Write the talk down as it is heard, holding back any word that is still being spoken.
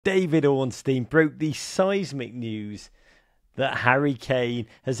David Ornstein broke the seismic news that Harry Kane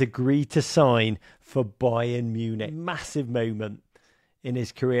has agreed to sign for Bayern Munich. Massive moment in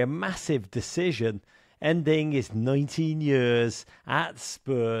his career, massive decision, ending his 19 years at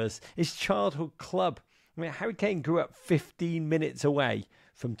Spurs, his childhood club. I mean, Harry Kane grew up 15 minutes away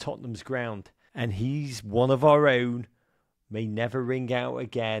from Tottenham's ground, and he's one of our own. May never ring out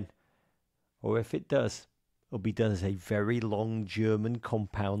again, or if it does, it'll be done as a very long German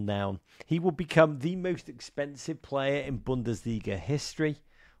compound noun. He will become the most expensive player in Bundesliga history,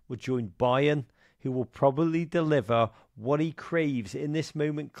 will join Bayern, who will probably deliver what he craves in this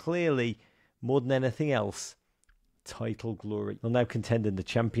moment clearly more than anything else: title glory. They'll now contend in the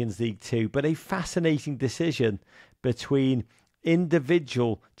Champions League too, but a fascinating decision between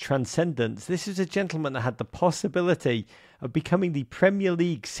individual transcendence. This is a gentleman that had the possibility of becoming the Premier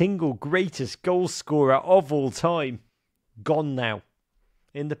League single greatest goal scorer of all time. Gone now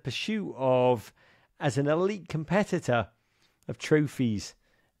in the pursuit of, as an elite competitor, of trophies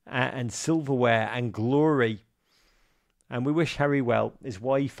and silverware and glory. And we wish Harry well. His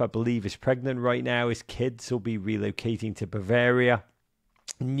wife, I believe, is pregnant right now. His kids will be relocating to Bavaria.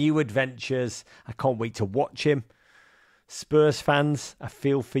 New adventures. I can't wait to watch him. Spurs fans, I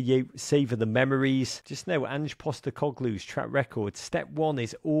feel for you. Savour the memories. Just know Ange Postecoglou's track record. Step one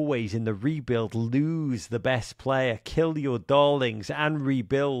is always in the rebuild. Lose the best player. Kill your darlings and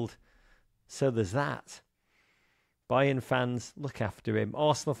rebuild. So there's that. Bayern fans, look after him.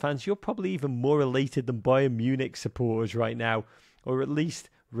 Arsenal fans, you're probably even more elated than Bayern Munich supporters right now. Or at least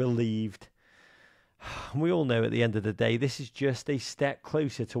relieved. We all know at the end of the day, this is just a step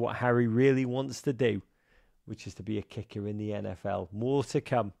closer to what Harry really wants to do, which is to be a kicker in the NFL. More to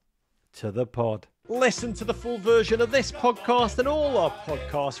come to the pod. Listen to the full version of this podcast and all our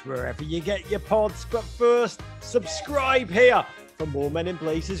podcasts wherever you get your pods. But first, subscribe here for more Men in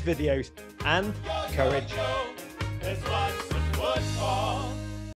Blazers videos. And courage.